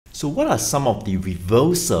So what are some of the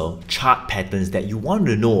reversal chart patterns that you want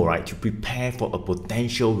to know, right, to prepare for a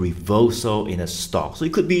potential reversal in a stock? So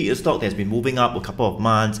it could be a stock that's been moving up a couple of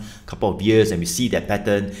months, a couple of years, and we see that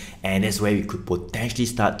pattern, and that's where we could potentially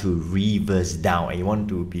start to reverse down. And you want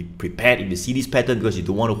to be prepared if you see this pattern, because you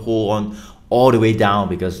don't want to hold on all the way down,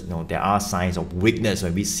 because there are signs of weakness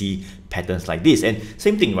when we see patterns like this. And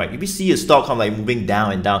same thing, right? If we see a stock kind of like moving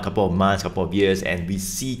down and down a couple of months, couple of years, and we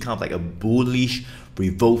see kind of like a bullish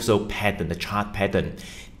reversal pattern, the chart pattern,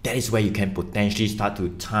 that is where you can potentially start to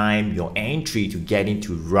time your entry to get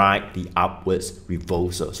into ride the upwards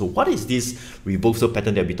reversal. So what is this reversal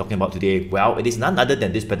pattern that we're talking about today? Well, it is none other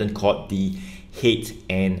than this pattern called the head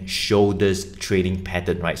and shoulders trading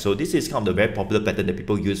pattern, right? So this is kind of the very popular pattern that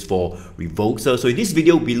people use for reversal. So in this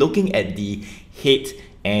video, we'll be looking at the head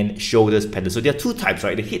and shoulders pattern. So there are two types,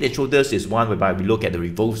 right? The head and shoulders is one whereby we look at the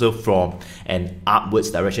reversal from an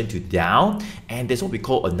upwards direction to down, and there's what we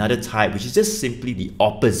call another type, which is just simply the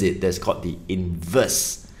opposite. That's called the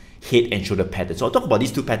inverse head and shoulder pattern. So I'll talk about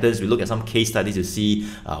these two patterns. We look at some case studies to see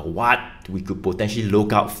what we could potentially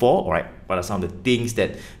look out for, all right? What are some of the things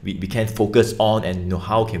that we can focus on, and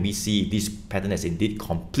how can we see if this pattern is indeed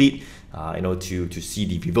complete, to see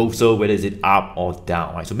the reversal, whether is it up or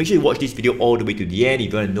down, right? So make sure you watch this video all the way to the end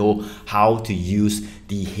if you want to know how to use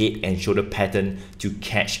the head and shoulder pattern to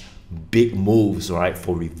catch big moves, right,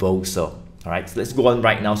 for reversal. All right, so let's go on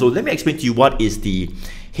right now. So let me explain to you what is the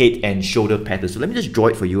head and shoulder pattern. So let me just draw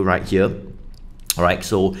it for you right here. All right,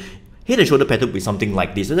 so head and shoulder pattern will be something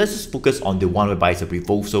like this. So let's just focus on the one whereby it's a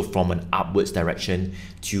reversal from an upwards direction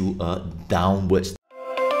to a downwards.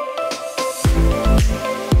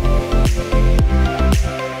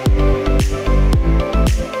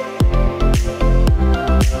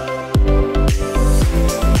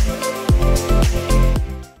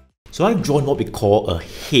 So I've drawn what we call a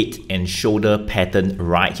head and shoulder pattern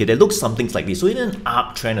right here that looks something like this. So in an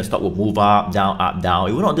uptrend, the stock will move up, down.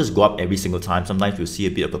 It will not just go up every single time. Sometimes you'll see a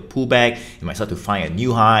bit of a pullback. It might start to find a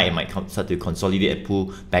new high. It might start to consolidate and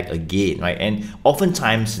pull back again, right? And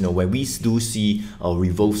oftentimes, when we do see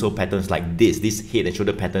reversal patterns like this head and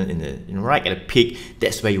shoulder pattern right at the peak,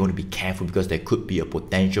 that's where you want to be careful, because there could be a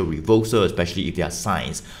potential reversal, especially if there are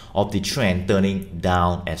signs of the trend turning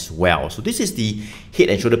down as well. So this is the head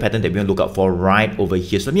and shoulder pattern that we're going to look out for right over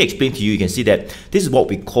here. So let me explain to you. You can see that this is what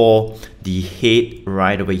we call the head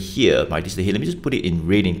right over here, right? This is the head. Let me just put it in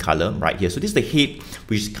red in color right here. So this is the head,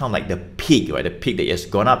 which is kind of like the peak, right? The peak that has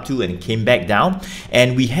gone up to and came back down.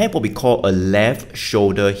 And we have what we call a left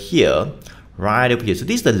shoulder here, right over here. So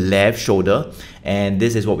this is the left shoulder, and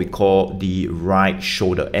this is what we call the right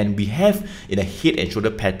shoulder. And we have in a head and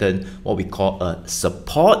shoulder pattern what we call a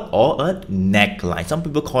support or a neckline. Some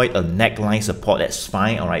people call it a neckline support. That's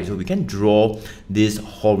fine, all right? So we can draw these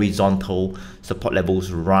horizontal support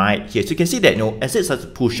levels right here. So you can see that, as it starts to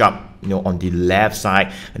push up, on the left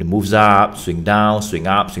side, and it moves up, swing down, swing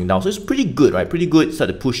up, swing down. So it's pretty good, right? Pretty good. Start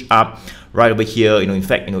to push up right over here. In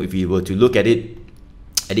fact, if you were to look at it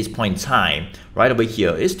at this point in time, right over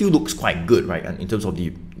here, it still looks quite good, right? And in terms of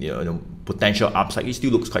the potential upside, it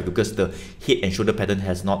still looks quite good because the head and shoulder pattern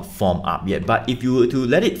has not formed up yet. But if you were to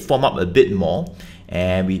let it form up a bit more,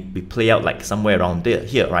 and we play out like somewhere around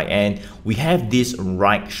here, right? And we have this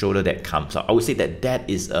right shoulder that comes up. I would say that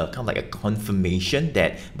is kind of like a confirmation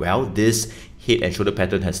that, well, this head and shoulder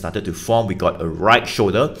pattern has started to form. We got a right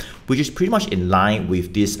shoulder, which is pretty much in line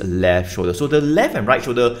with this left shoulder. So the left and right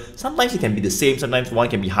shoulder, sometimes it can be the same, sometimes one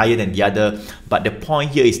can be higher than the other. But the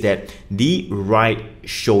point here is that the right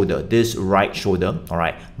shoulder, this right shoulder, all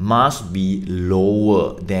right, must be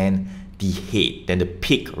lower than the head, than the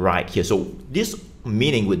peak right here. So this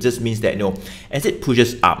meaning would just means that, as it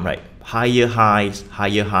pushes up, right, higher highs,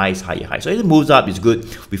 higher highs, higher highs. So as it moves up, it's good.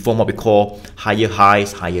 We form what we call higher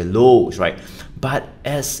highs, higher lows, right? But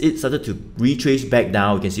as it started to retrace back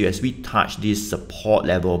down, you can see as we touch this support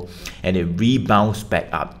level and it rebounds back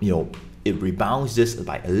up, it rebounds just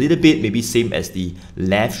by a little bit, maybe same as the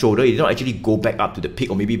left shoulder. It did not actually go back up to the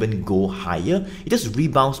peak or maybe even go higher. It just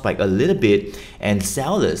rebounds by a little bit, and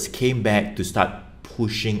sellers came back to start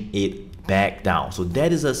pushing it back down. So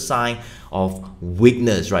that is a sign of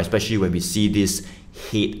weakness, right? Especially when we see this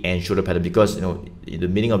head and shoulder pattern, because the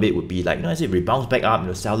meaning of it would be like, as it rebounds back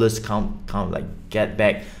up, sellers can't like get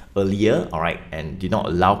back earlier, all right, and did not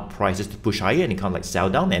allow prices to push higher, and it can't like sell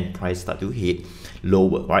down and price start to hit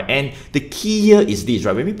lower, right? And the key here is this,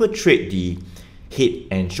 right? When people trade the head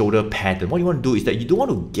and shoulder pattern, what you want to do is that you don't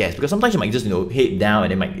want to guess, because sometimes you might just head down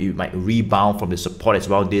and then you might rebound from the support as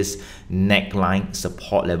well, this neckline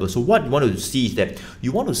support level. So what you want to see is that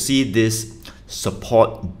you want to see this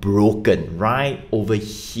support broken right over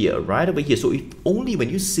here, So if only when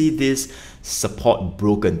you see this support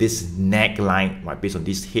broken, this neckline, right, based on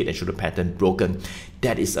this head and shoulder pattern broken,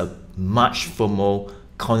 that is a much firmer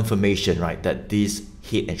confirmation, right, that this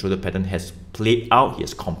head and shoulder pattern has played out, he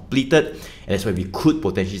has completed, and that's why we could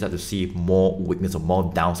potentially start to see more weakness or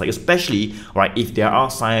more downside, especially, right, if there are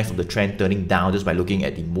signs of the trend turning down just by looking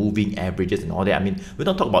at the moving averages and all that. I mean, we're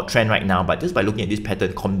not talking about trend right now, but just by looking at this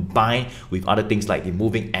pattern combined with other things like the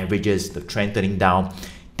moving averages, the trend turning down,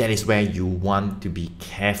 that is where you want to be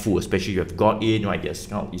careful, especially if you have got in, right? Yes,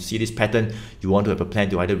 you see this pattern, you want to have a plan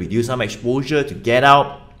to either reduce some exposure, to get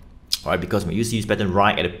out, right? Because when you see this pattern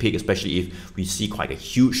right at the peak, especially if we see quite a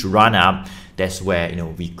huge run up, that's where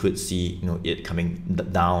we could see it coming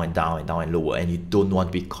down and down and down and lower, and you don't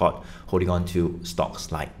want to be caught holding on to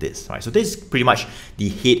stocks like this, right? So this is pretty much the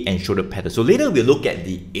head and shoulder pattern. So later we'll look at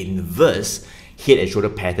the inverse head and shoulder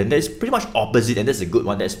pattern. That is pretty much opposite, and that's a good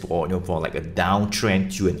one. That's for for like a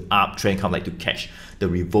downtrend to an uptrend, kind of like to catch the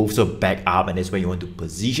reversal back up, and that's where you want to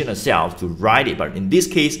position yourself to ride it. But in this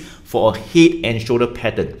case, for a head and shoulder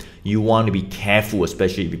pattern, you want to be careful,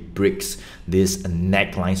 especially if it breaks this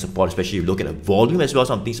neckline support, especially if you look at the volume as well.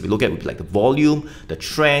 Some things we look at would be like the volume, the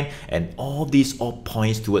trend, and all these all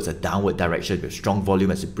points towards a downward direction with strong volume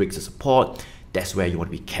as it breaks the support. That's where you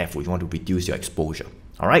want to be careful. You want to reduce your exposure.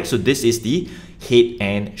 All right, so this is the head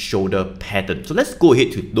and shoulder pattern. So let's go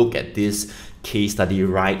ahead to look at this case study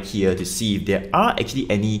right here to see if there are actually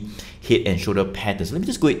any head and shoulder patterns. Let me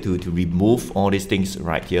just go ahead to remove all these things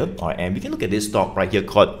right here. All right, and we can look at this stock right here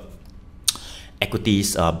called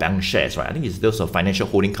equities bank shares, right? I think it's those a financial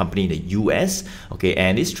holding company in the US. Okay,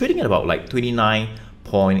 and it's trading at about like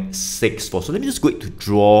 29.64. So let me just go ahead to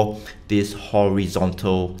draw this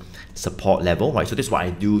horizontal support level, right? So this is what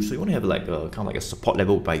I do. So you want to have like a kind of like a support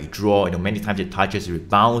level by you draw, many times it touches, it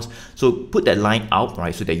rebounds. So put that line out,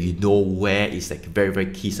 right, so that you know where is like very,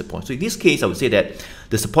 very key support. So in this case, I would say that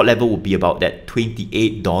the support level would be about that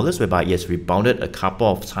 $28, whereby it has rebounded a couple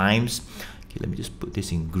of times. Okay, let me just put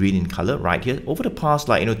this in green in color right here. Over the past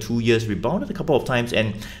 2 years, rebounded a couple of times,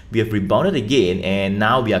 and we have rebounded again, and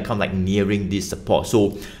now we are kind of like nearing this support.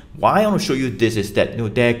 So why I want to show you this is that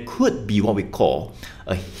there could be what we call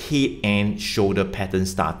a head and shoulder pattern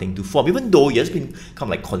starting to form, even though it has been kind of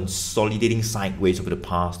like consolidating sideways over the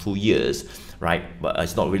past 2 years, right? But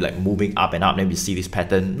it's not really like moving up and up. Then we see this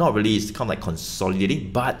pattern, not really, it's kind of like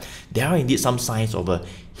consolidating, but there are indeed some signs of a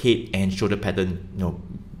head and shoulder pattern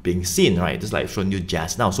being seen, right? Just like I've shown you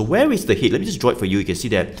just now. So where is the head? Let me just draw it for you. You can see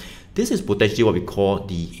that this is potentially what we call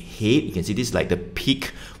the head. You can see this is like the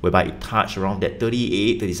peak whereby it touched around that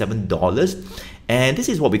 $38, $37. And this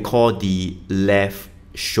is what we call the left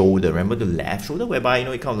shoulder. Remember the left shoulder, whereby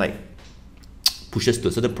it kind of like pushes to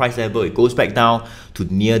a certain price level, it goes back down to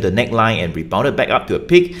near the neckline and rebounded back up to a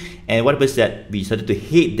peak. And what happens is that we started to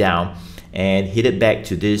head down and hit it back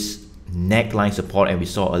to this neckline support, and we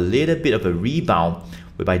saw a little bit of a rebound,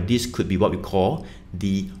 whereby this could be what we call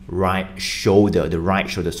the right shoulder,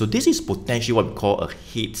 So this is potentially what we call a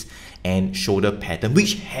head and shoulder pattern,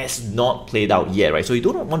 which has not played out yet, right? So you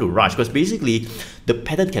don't want to rush, because basically the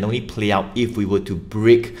pattern can only play out if we were to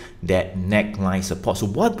break that neckline support. So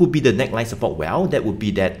what would be the neckline support? Well, that would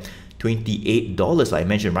be that $28 like I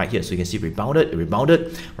mentioned right here. So you can see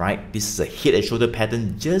rebounded, right? This is a head and shoulder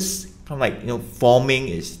pattern, just kind of like forming.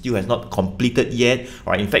 It still has not completed yet,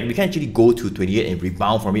 right? In fact, we can actually go to 28 and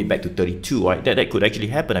rebound from it back to 32, right? That could actually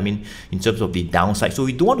happen, I mean, in terms of the downside. So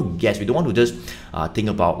we don't want to guess, we don't want to just think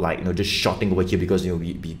about just shorting over here, because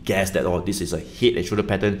we guess that this is a head and shoulder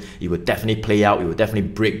pattern, it will definitely play out, it will definitely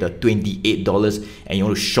break the $28, and you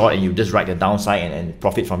want to short and you just ride the downside and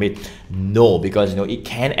profit from it. No, because it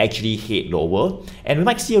can actually head lower, and we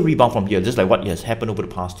might see a rebound from here, just like what has happened over the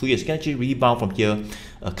past 2 years. You can actually rebound from here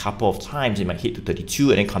a couple of times. It might hit to 32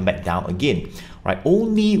 and then come back down again, right?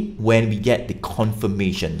 Only when we get the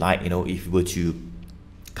confirmation, like if we were to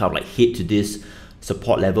kind of like hit to this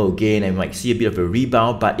support level again, and we might see a bit of a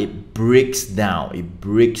rebound, but it breaks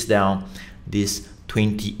down this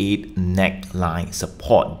 28 neckline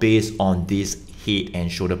support based on this head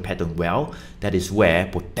and shoulder pattern. Well, that is where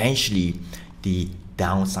potentially the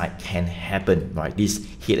downside can happen, right? This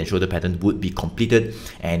head and shoulder pattern would be completed,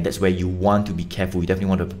 and that's where you want to be careful. You definitely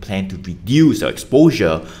want to have a plan to reduce your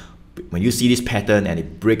exposure. When you see this pattern and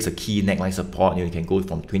it breaks a key neckline support, you can go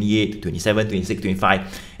from 28 to 27, 26,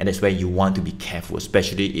 25, and that's where you want to be careful,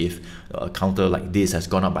 especially if a counter like this has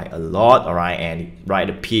gone up by a lot, all right, and right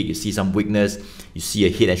at the peak you see some weakness, you see a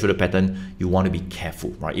head and shoulder pattern, you want to be careful,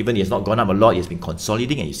 right? Even if it's not gone up a lot, it's been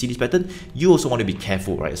consolidating, and you see this pattern, you also want to be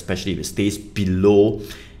careful, right? Especially if it stays below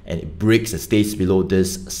and it breaks and stays below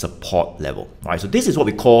this support level. All right, so this is what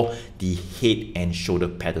we call the head and shoulder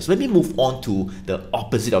pattern. So let me move on to the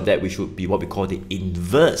opposite of that, which would be what we call the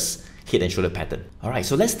inverse head and shoulder pattern. All right,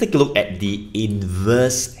 so let's take a look at the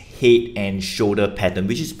inverse head and shoulder pattern,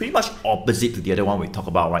 which is pretty much opposite to the other one we talked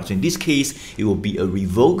about, right? So in this case, it will be a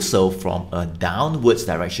reversal from a downwards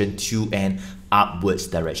direction to an upwards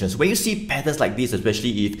direction. So when you see patterns like this,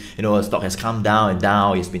 especially if a stock has come down and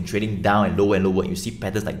down, it's been trading down and lower, and you see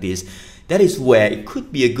patterns like this, that is where it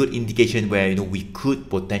could be a good indication where we could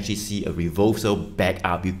potentially see a reversal back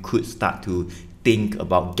up. You could start to think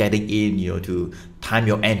about getting in, to time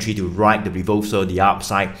your entry to ride the reversal, the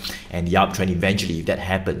upside, and the uptrend eventually if that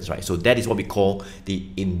happens, right? So that is what we call the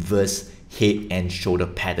inverse head and shoulder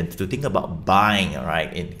pattern, to think about buying, all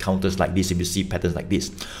right, in counters like this if you see patterns like this.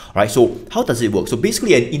 All right, so how does it work? So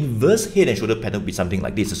basically an inverse head and shoulder pattern would be something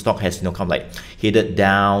like this. The stock has kind of like headed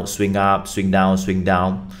down, swing up, swing down, swing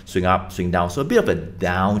down, swing up, swing down. So a bit of a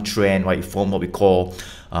downtrend, right? You form what we call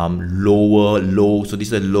lower low. So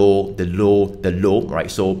this is a low, the low, the low, right?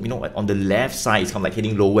 So on the left side it's kind of like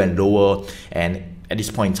hitting lower and lower, and at this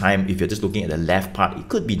point in time, if you're just looking at the left part, it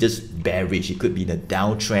could be just bearish, it could be in a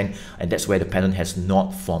downtrend, and that's where the pattern has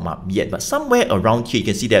not formed up yet. But somewhere around here, you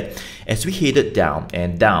can see that as we headed down,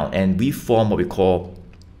 and we form what we call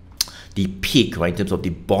the peak, right, in terms of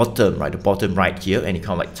the bottom, right, the bottom right here, and it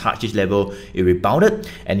kind of like touched this level, it rebounded,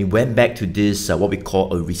 and it went back to this, what we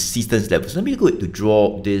call a resistance level. So let me go to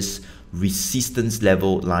draw this resistance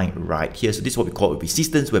level line right here. So this is what we call a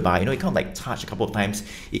resistance, whereby it kind of like touch a couple of times,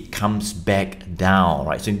 it comes back down,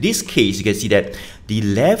 right? So in this case, you can see that the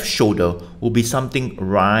left shoulder will be something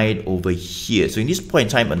right over here. So in this point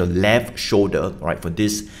in time on the left shoulder, right, for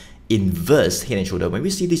this inverse head and shoulder, when we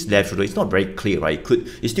see this left shoulder, it's not very clear, right?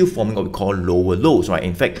 It's still forming what we call lower lows, right?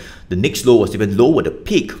 In fact, the next low was even lower, the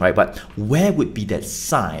peak, right? But where would be that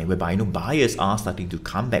sign whereby buyers are starting to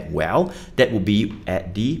come back? Well, that will be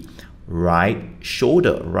at the right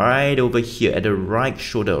shoulder, right over here at the right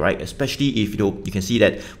shoulder, right? Especially if you can see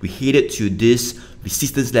that we headed to this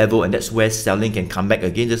resistance level, and that's where selling can come back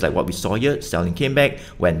again, just like what we saw here. Selling came back,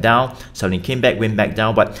 went down, selling came back, went back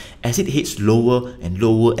down. But as it hits lower and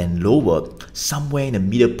lower and lower, somewhere in the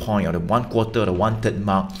middle point or the 1/4 or the 1/3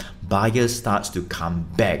 mark, buyers starts to come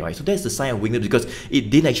back, right? So that's the sign of weakness, because it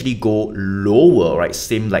didn't actually go lower, right?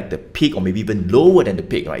 Same like the peak, or maybe even lower than the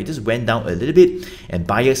peak, right? It just went down a little bit, and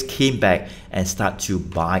buyers came back and start to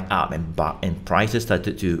buy up, and prices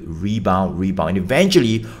started to rebound, and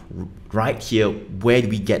eventually, right here, where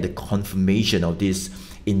we get the confirmation of this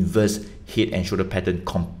inverse head and shoulder pattern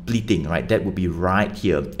completing, right? That would be right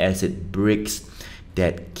here as it breaks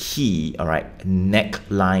that key, all right,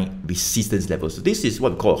 neckline resistance level. So this is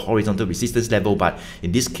what we call a horizontal resistance level, but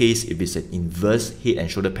in this case, if it's an inverse head and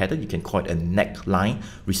shoulder pattern, you can call it a neckline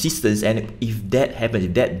resistance. And if that happens,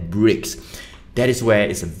 if that breaks, that is where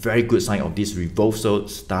it's a very good sign of this reversal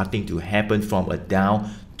starting to happen from a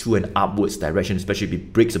down to an upwards direction, especially if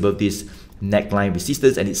it breaks above this neckline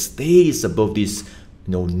resistance and it stays above this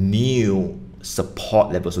new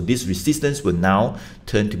support level. So this resistance will now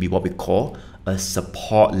turn to be what we call a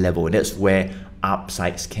support level, and that's where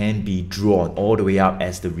upsides can be drawn all the way up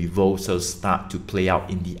as the reversals start to play out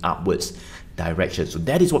in the upwards direction. So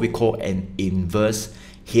that is what we call an inverse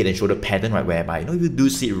head and shoulder pattern, right? Whereby you do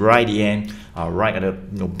see it right at the end, right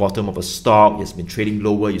at the bottom of a stock, it's been trading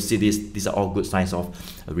lower. You see this; these are all good signs of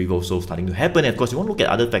a reversal starting to happen. And of course, you want to look at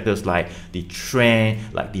other factors like the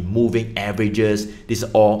trend, like the moving averages. This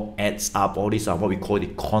all adds up. All these are what we call the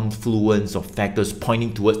confluence of factors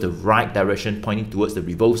pointing towards the right direction, pointing towards the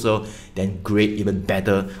reversal. Then great, even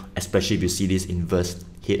better, especially if you see this inverse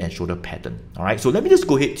head and shoulder pattern. All right. So let me just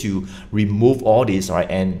go ahead to remove all this. All right,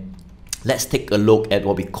 and let's take a look at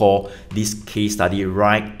what we call this case study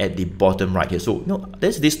right at the bottom right here. So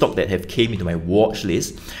there's this stock that have came into my watch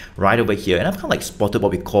list right over here, and I've kind of like spotted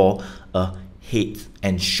what we call a head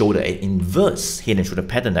and shoulder, an inverse head and shoulder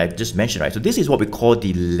pattern that I've just mentioned, right? So this is what we call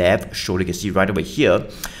the left shoulder. You can see right over here,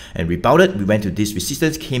 and rebounded. We went to this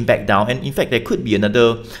resistance, came back down, and in fact there could be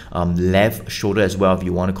another left shoulder as well, if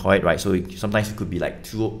you want to call it, right? So sometimes it could be like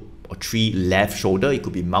 2 or 3 left shoulder. It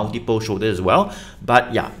could be multiple shoulders as well.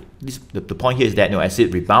 But yeah, the point here is that as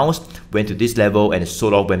it rebounds, went to this level, and it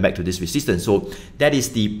sold off, went back to this resistance. So that is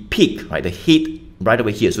the peak, right? The head right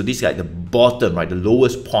over here. So this is like the bottom, right? The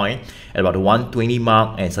lowest point at about the 120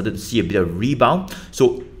 mark, and started to see a bit of rebound.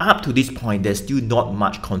 So up to this point, there's still not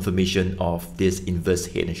much confirmation of this inverse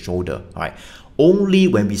head and shoulder, right? Only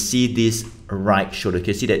when we see this right shoulder, you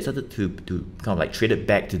can see that it started to kind of like trade it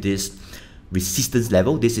back to this resistance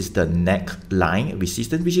level. This is the neckline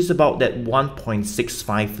resistance, which is about that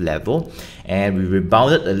 1.65 level, and we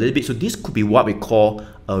rebounded a little bit. So this could be what we call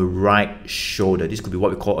a right shoulder. This could be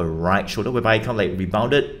what we call a right shoulder, whereby it kind of like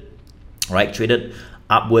rebounded, right, traded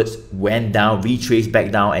upwards, went down, retraced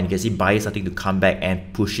back down, and you can see buyers starting to come back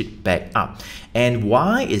and push it back up. And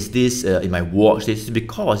why is this in my watch? This is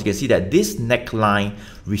because you can see that this neckline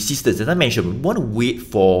resistance, as I mentioned, we want to wait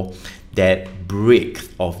for that break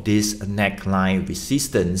of this neckline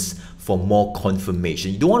resistance for more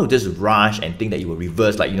confirmation. You don't want to just rush and think that you will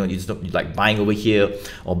reverse, like, you know, you're like buying over here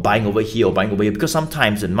or buying over here or buying over here, because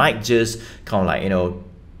sometimes it might just kind of like, you know,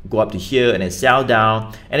 go up to here and then sell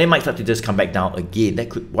down, and it might start to just come back down again. That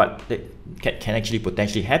can actually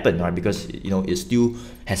potentially happen, right? Because, you know, it still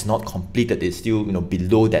has not completed. It's still, you know,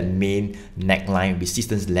 below that main neckline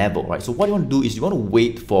resistance level, right? So what you want to do is you want to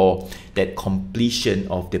wait for that completion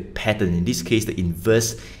of the pattern. In this case, the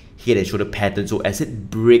inverse head and shoulder pattern. So as it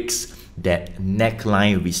breaks that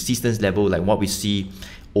neckline resistance level, like what we see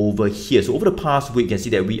over here. So over the past week, you can see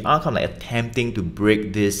that we are kind of like attempting to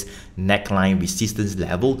break this neckline resistance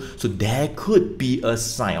level. So there could be a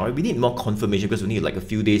sign. All right, we need more confirmation because we need like a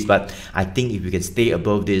few days, but I think if we can stay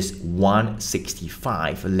above this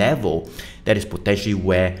 165 level, that is potentially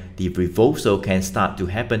where the reversal can start to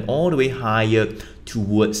happen all the way higher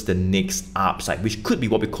towards the next upside, which could be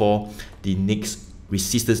what we call the next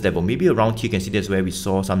resistance level. Maybe around here you can see that's where we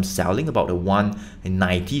saw some selling, about the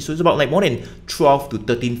 190. So it's about like more than 12 to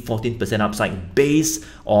 13-14% upside based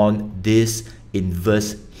on this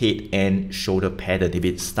inverse head and shoulder pattern. If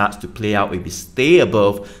it starts to play out, if we stay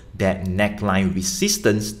above that neckline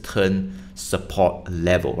resistance turn support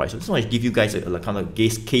level, right? So this one I give you guys a kind of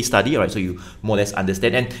case study, right? So you more or less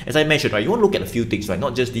understand. And as I mentioned, right, you want to look at a few things, right?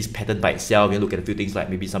 Not just this pattern by itself. You look at a few things like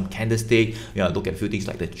maybe some candlestick. You know, look at a few things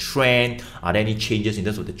like the trend. Are there any changes in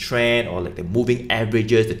terms of the trend, or like the moving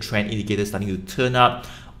averages, the trend indicators starting to turn up?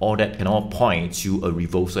 All that can all point to a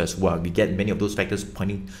reversal as well. We get many of those factors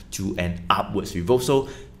pointing to an upwards reversal.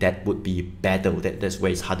 That would be better. That's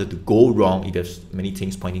where it's harder to go wrong if there's many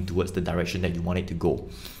things pointing towards the direction that you want it to go.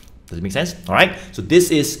 Does it make sense? All right, so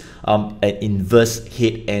this is an inverse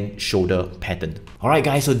head and shoulder pattern. All right,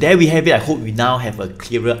 guys, so there we have it. I hope we now have a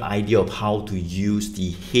clearer idea of how to use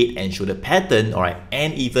the head and shoulder pattern, all right,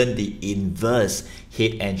 and even the inverse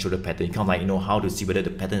head and shoulder pattern. You kind of like, you know, how to see whether the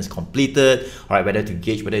pattern is completed, all right, whether to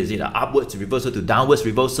gauge whether is it an upwards reversal to downwards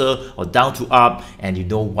reversal or down to up, and you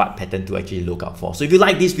know what pattern to actually look out for. So if you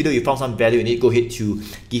like this video, you found some value in it, go ahead to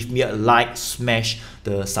give me a like, smash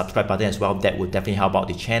the subscribe button as well. That would definitely help out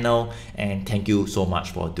the channel, and thank you so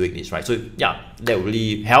much for doing this, right? So yeah, that will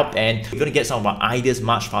really help. And if you want to get some of our ideas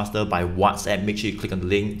much faster by WhatsApp, make sure you click on the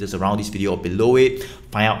link just around this video or below it.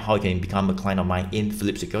 Find out how you can become a client of mine in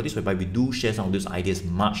Philip Securities, whereby we do share some of those ideas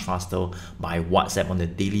much faster by WhatsApp on a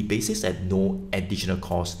daily basis at no additional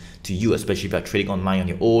cost to you, especially if you're trading online on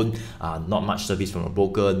your own, not much service from a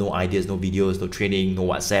broker, no ideas, no videos, no training, no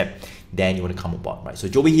WhatsApp, then you want to come aboard, right? So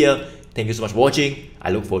Joey here, thank you so much for watching.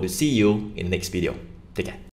 I look forward to see you in the next video. Take care.